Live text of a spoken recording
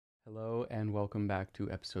Hello and welcome back to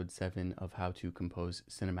episode 7 of how to compose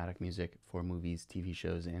cinematic music for movies, TV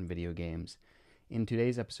shows, and video games. In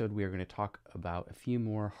today's episode, we are going to talk about a few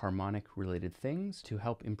more harmonic related things to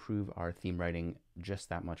help improve our theme writing just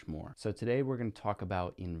that much more. So today we're going to talk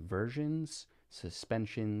about inversions,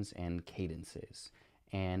 suspensions, and cadences,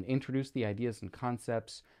 and introduce the ideas and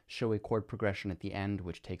concepts, show a chord progression at the end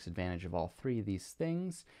which takes advantage of all three of these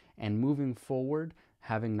things, and moving forward,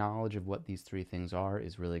 having knowledge of what these three things are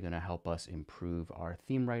is really going to help us improve our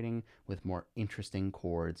theme writing with more interesting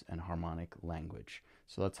chords and harmonic language.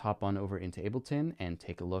 So let's hop on over into Ableton and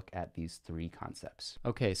take a look at these three concepts.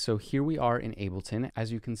 Okay, so here we are in Ableton.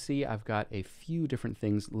 As you can see, I've got a few different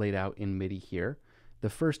things laid out in MIDI here. The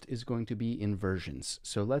first is going to be inversions.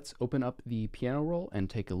 So let's open up the piano roll and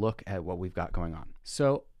take a look at what we've got going on.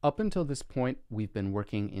 So up until this point, we've been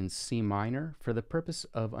working in C minor. For the purpose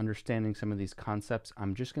of understanding some of these concepts,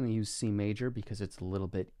 I'm just going to use C major because it's a little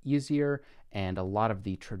bit easier, and a lot of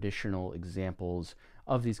the traditional examples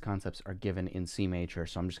of these concepts are given in C major,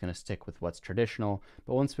 so I'm just going to stick with what's traditional.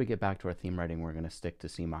 But once we get back to our theme writing, we're going to stick to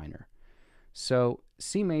C minor. So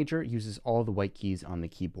C major uses all the white keys on the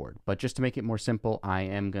keyboard, but just to make it more simple, I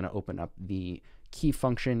am going to open up the key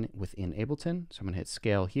function within Ableton. So I'm going to hit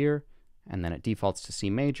scale here, and then it defaults to C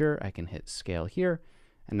major. I can hit scale here,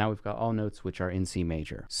 and now we've got all notes which are in C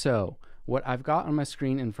major. So what I've got on my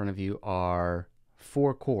screen in front of you are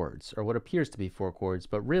 4 chords, or what appears to be 4 chords,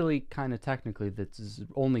 but really kind of technically this is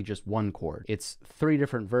only just one chord. It's 3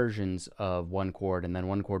 different versions of one chord, and then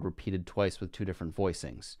one chord repeated twice with 2 different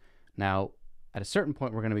voicings. Now, at a certain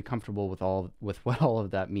point, we're going to be comfortable with what all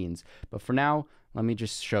of that means. But for now, let me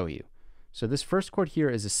just show you. So this first chord here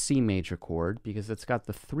is a C major chord because it's got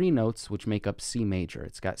the 3 notes which make up C major.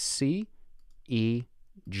 It's got C, E,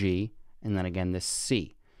 G, and then again this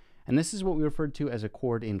C. And this is what we referred to as a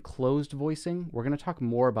chord in closed voicing. We're going to talk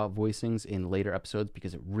more about voicings in later episodes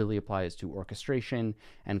because it really applies to orchestration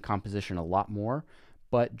and composition a lot more.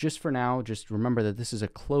 But just for now, just remember that this is a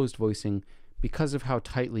closed voicing because of how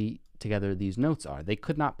tightly together these notes are. They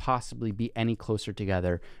could not possibly be any closer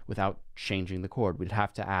together without changing the chord. We'd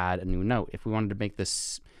have to add a new note. If we wanted to make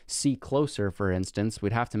this C closer, for instance,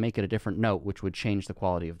 we'd have to make it a different note, which would change the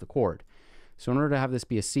quality of the chord. So in order to have this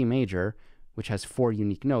be a C major, which has 4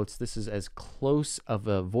 unique notes, this is as close of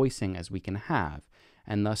a voicing as we can have,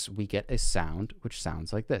 and thus we get a sound which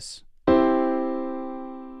sounds like this.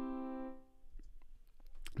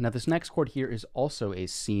 Now this next chord here is also a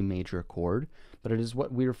C major chord, but it is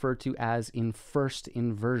what we refer to as in first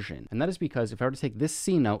inversion. And that is because if I were to take this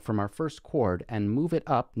C note from our first chord and move it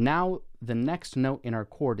up, now the next note in our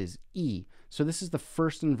chord is E. So this is the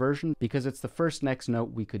first inversion because it's the first next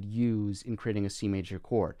note we could use in creating a C major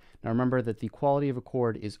chord. Now remember that the quality of a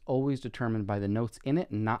chord is always determined by the notes in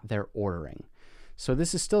it, not their ordering. So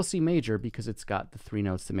this is still C major because it's got the 3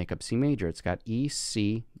 notes that make up C major. It's got E,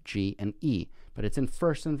 C, G, and E, but it's in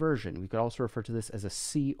first inversion. We could also refer to this as a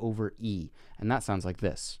C over E, and that sounds like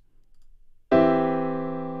this. The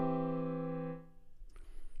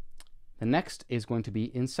next is going to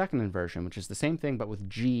be in second inversion, which is the same thing but with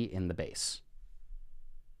G in the bass.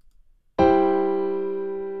 And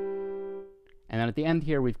then at the end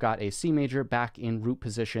here, we've got a C major back in root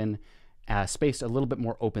position, spaced a little bit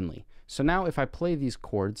more openly. So now if I play these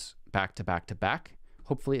chords back to back to back,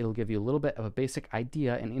 hopefully it'll give you a little bit of a basic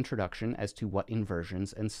idea and introduction as to what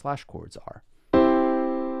inversions and slash chords are.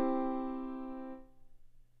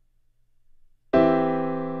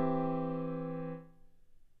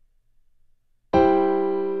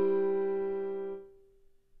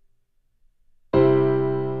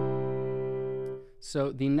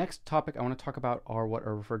 So the next topic I want to talk about are what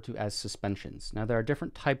are referred to as suspensions. Now there are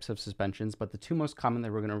different types of suspensions, but the 2 most common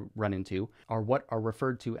that we're going to run into are what are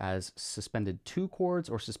referred to as suspended 2 chords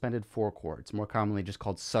or suspended 4 chords, more commonly just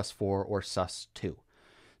called sus4 or sus2.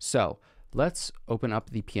 So let's open up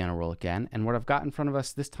the piano roll again, and what I've got in front of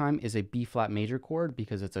us this time is a B flat major chord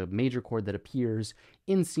because it's a major chord that appears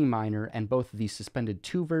in C minor, and both the suspended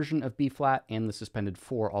 2 version of B flat and the suspended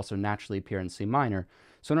 4 also naturally appear in C minor.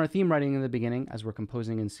 So in our theme writing in the beginning, as we're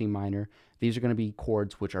composing in C minor, these are going to be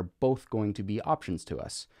chords which are both going to be options to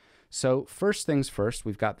us. So first things first,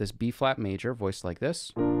 we've got this B flat major voiced like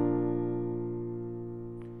this.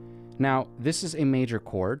 Now this is a major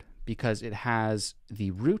chord because it has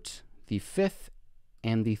the root, the 5th,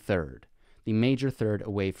 and the 3rd. The major 3rd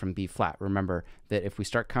away from B flat. Remember that if we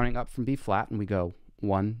start counting up from B flat and we go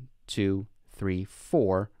 1, 2, 3,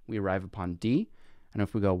 4, we arrive upon D. And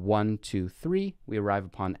if we go 1, 2, 3, we arrive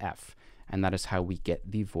upon F. And that is how we get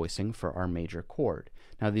the voicing for our major chord.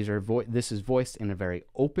 Now this is voiced in a very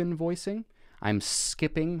open voicing. I'm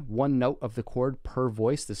skipping one note of the chord per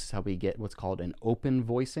voice. This is how we get what's called an open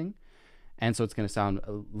voicing. And so it's going to sound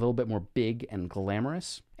a little bit more big and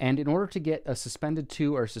glamorous. And in order to get a suspended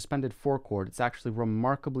 2 or suspended 4 chord, it's actually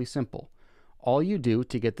remarkably simple. All you do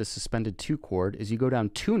to get the suspended 2 chord is you go down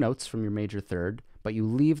 2 notes from your major third, but you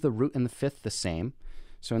leave the root and the fifth the same.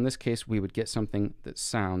 So in this case, we would get something that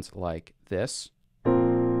sounds like this.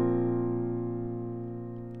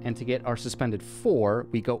 And to get our suspended 4,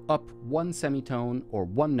 we go up 1 semitone or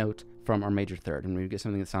 1 note from our major third, and we get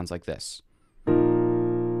something that sounds like this.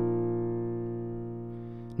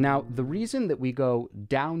 Now, the reason that we go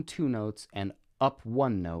down 2 notes and up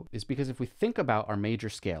 1 note is because if we think about our major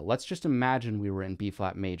scale, let's just imagine we were in B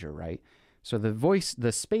flat major, right? So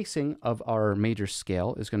the spacing of our major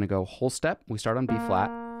scale is going to go whole step. We start on B flat.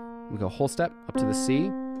 We go whole step up to the C,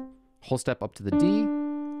 whole step up to the D,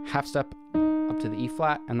 half step up to the E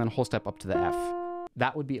flat, and then whole step up to the F.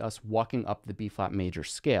 That would be us walking up the B flat major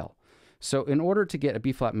scale. So in order to get a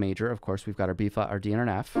B flat major, of course, we've got our B flat, our D, and an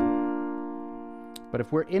F. But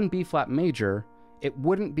if we're in B flat major, it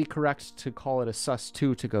wouldn't be correct to call it a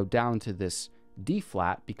sus2 to go down to this D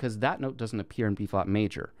flat because that note doesn't appear in B flat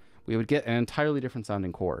major. We would get an entirely different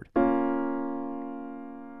sounding chord.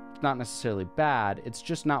 It's not necessarily bad, it's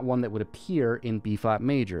just not one that would appear in B flat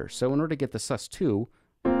major. So in order to get the sus2,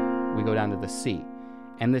 we go down to the C.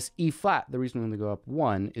 And this E flat, the reason we only go up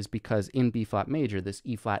 1 is because in B flat major, this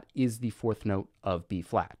E flat is the 4th note of B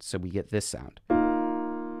flat. So we get this sound.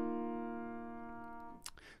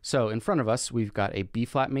 So in front of us, we've got a B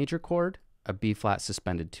flat major chord, a B flat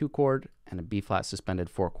suspended 2 chord, and a B flat suspended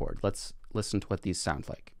 4 chord. Let's listen to what these sound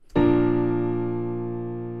like.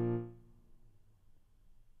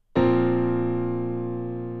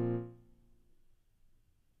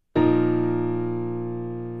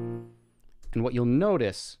 And what you'll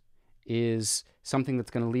notice is something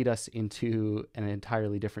that's going to lead us into an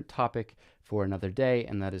entirely different topic for another day,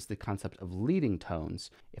 and that is the concept of leading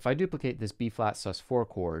tones. If I duplicate this B flat sus4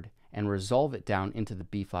 chord and resolve it down into the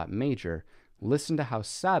B flat major, listen to how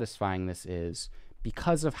satisfying this is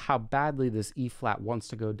because of how badly this E flat wants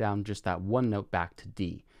to go down just that 1 note back to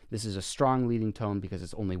D. This is a strong leading tone because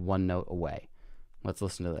it's only 1 note away. Let's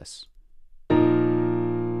listen to this.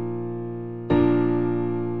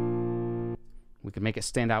 We can make it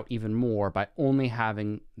stand out even more by only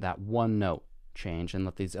having that 1 note change and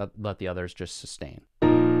let the others just sustain.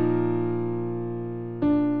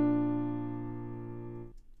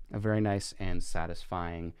 A very nice and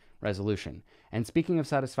satisfying resolution. And speaking of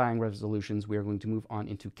satisfying resolutions, we are going to move on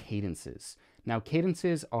into cadences. Now,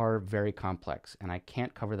 cadences are very complex, and I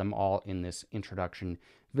can't cover them all in this introduction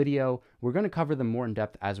video. We're going to cover them more in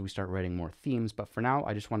depth as we start writing more themes, but for now,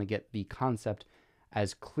 I just want to get the concept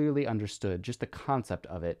as clearly understood, just the concept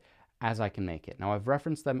of it, as I can make it. Now, I've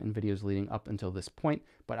referenced them in videos leading up until this point,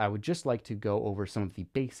 but I would just like to go over some of the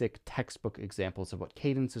basic textbook examples of what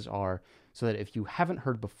cadences are so that if you haven't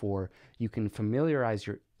heard before, you can familiarize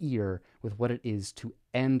your ear with what it is to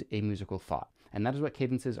end a musical thought. And that is what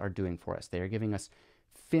cadences are doing for us. They are giving us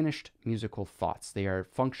finished musical thoughts. They are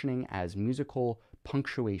functioning as musical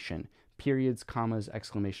punctuation, periods, commas,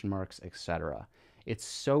 exclamation marks, etc. It's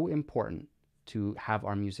so important to have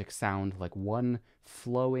our music sound like one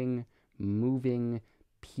flowing, moving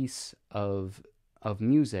piece of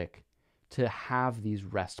music, to have these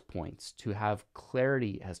rest points, to have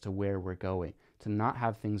clarity as to where we're going, to not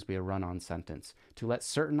have things be a run-on sentence, to let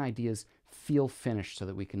certain ideas feel finished so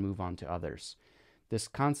that we can move on to others. This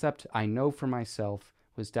concept, I know for myself,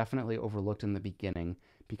 was definitely overlooked in the beginning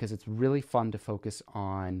because it's really fun to focus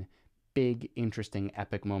on big, interesting,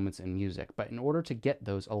 epic moments in music. But in order to get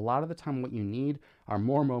those, a lot of the time what you need are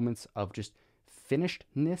more moments of just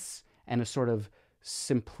finishedness and a sort of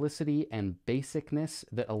simplicity and basicness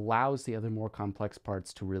that allows the other more complex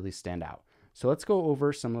parts to really stand out. So let's go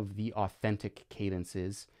over some of the authentic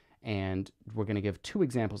cadences, and we're going to give 2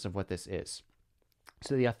 examples of what this is.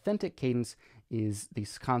 So the authentic cadence is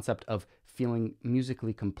this concept of feeling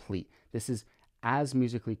musically complete. This is as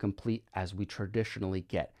musically complete as we traditionally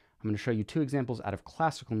get. I'm going to show you 2 examples out of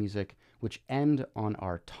classical music which end on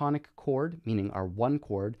our tonic chord, meaning our 1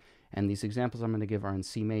 chord, and these examples I'm going to give are in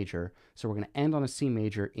C major. So we're going to end on a C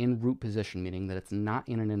major in root position, meaning that it's not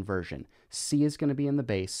in an inversion. C is going to be in the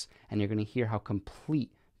bass, and you're going to hear how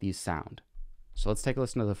complete these sound. So let's take a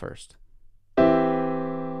listen to the first.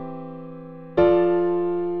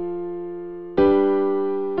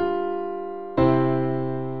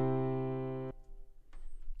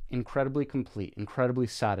 Incredibly complete, incredibly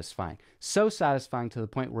satisfying. So satisfying to the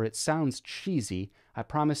point where it sounds cheesy. I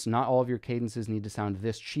promise not all of your cadences need to sound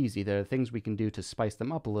this cheesy. There are things we can do to spice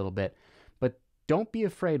them up a little bit, but don't be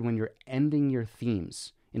afraid when you're ending your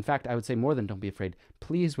themes. In fact, I would say more than don't be afraid.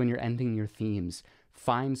 Please, when you're ending your themes,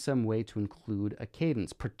 find some way to include a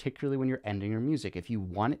cadence, particularly when you're ending your music. If you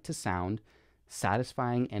want it to sound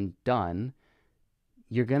satisfying and done,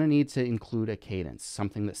 you're going to need to include a cadence,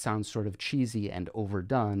 something that sounds sort of cheesy and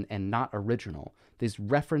overdone and not original. This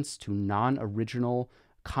reference to non-original,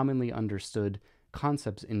 commonly understood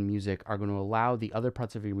concepts in music are going to allow the other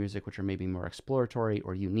parts of your music, which are maybe more exploratory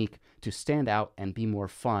or unique, to stand out and be more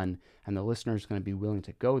fun, and the listener is going to be willing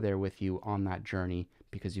to go there with you on that journey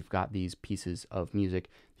because you've got these pieces of music,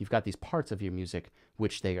 you've got these parts of your music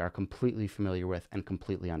which they are completely familiar with and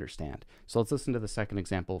completely understand. So let's listen to the second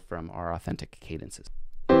example from our authentic cadences.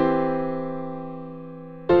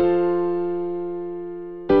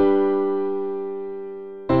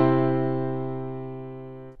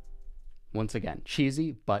 Once again,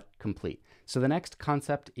 cheesy, but complete. So the next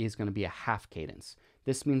concept is going to be a half cadence.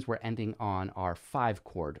 This means we're ending on our 5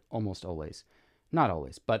 chord, almost always. Not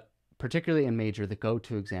always, but particularly in major, the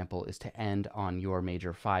go-to example is to end on your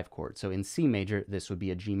major 5 chord. So in C major, this would be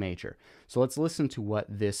a G major. So let's listen to what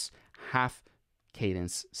this half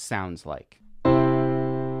cadence sounds like.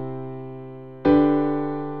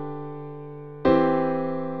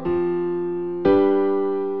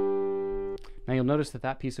 Now you'll notice that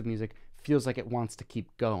that piece of music feels like it wants to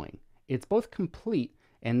keep going. It's both complete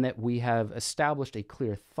in that we have established a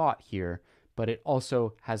clear thought here, but it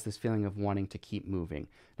also has this feeling of wanting to keep moving.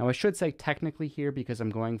 Now I should say technically here, because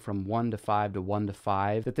I'm going from 1 to 5 to 1 to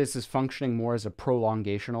 5, that this is functioning more as a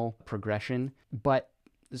prolongational progression, but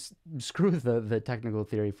screw the technical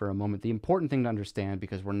theory for a moment. The important thing to understand,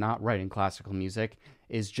 because we're not writing classical music,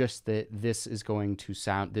 is just that this is going to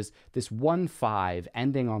sound, this 1-5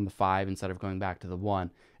 ending on the 5 instead of going back to the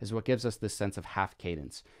 1 is what gives us this sense of half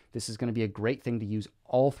cadence. This is going to be a great thing to use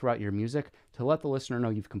all throughout your music to let the listener know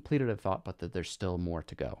you've completed a thought, but that there's still more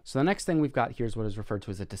to go. So the next thing we've got here is what is referred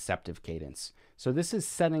to as a deceptive cadence. So this is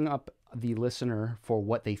setting up the listener for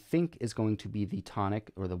what they think is going to be the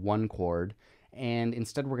tonic or the 1 chord, and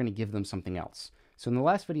instead we're going to give them something else. So in the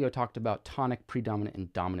last video I talked about tonic, predominant,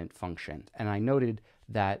 and dominant function, and I noted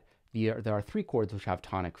that there are 3 chords which have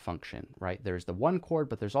tonic function, right? There's the 1 chord,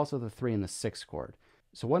 but there's also the 3 and the 6 chord.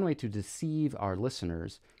 So one way to deceive our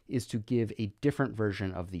listeners is to give a different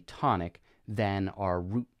version of the tonic than our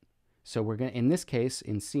root. So we're going to, in this case,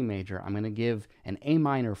 in C major, I'm going to give an A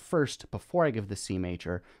minor first before I give the C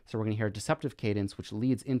major. So we're going to hear a deceptive cadence, which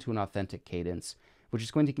leads into an authentic cadence, which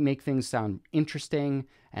is going to make things sound interesting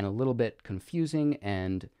and a little bit confusing,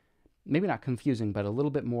 and maybe not confusing, but a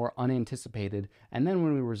little bit more unanticipated. And then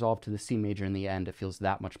when we resolve to the C major in the end, it feels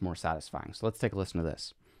that much more satisfying. So let's take a listen to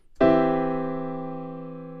this.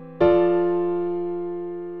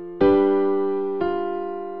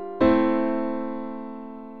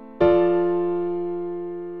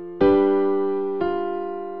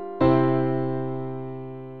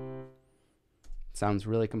 Sounds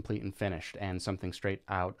really complete and finished and something straight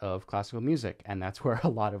out of classical music. And that's where a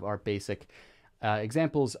lot of our basic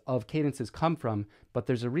examples of cadences come from, but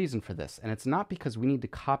there's a reason for this. And it's not because we need to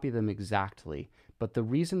copy them exactly, but the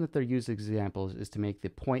reason that they're used as examples is to make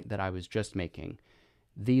the point that I was just making.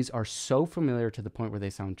 These are so familiar to the point where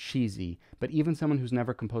they sound cheesy, but even someone who's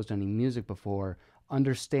never composed any music before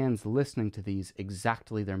understands listening to these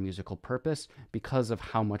exactly their musical purpose because of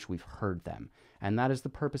how much we've heard them. And that is the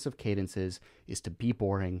purpose of cadences, is to be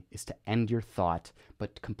boring, is to end your thought,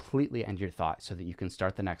 but completely end your thought so that you can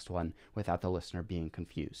start the next one without the listener being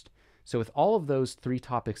confused. So with all of those 3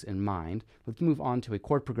 topics in mind, let's move on to a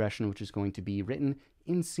chord progression which is going to be written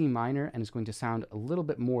in C minor and is going to sound a little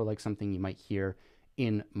bit more like something you might hear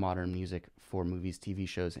in modern music for movies, TV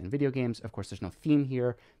shows, and video games. Of course, there's no theme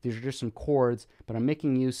here. These are just some chords, but I'm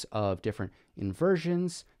making use of different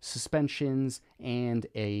inversions, suspensions, and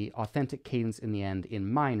a authentic cadence in the end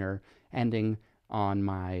in minor, ending on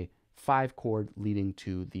my 5 chord leading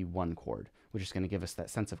to the 1 chord, which is going to give us that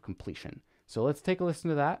sense of completion. So let's take a listen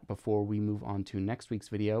to that before we move on to next week's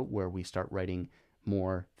video where we start writing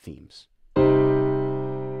more themes.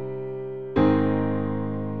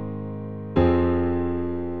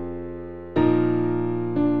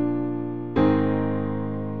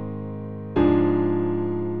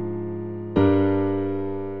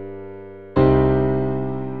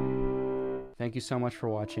 Thank you so much for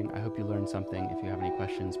watching. I hope you learned something. If you have any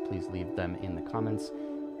questions, please leave them in the comments.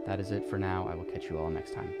 That is it for now. I will catch you all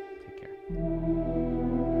next time. Take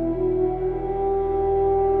care.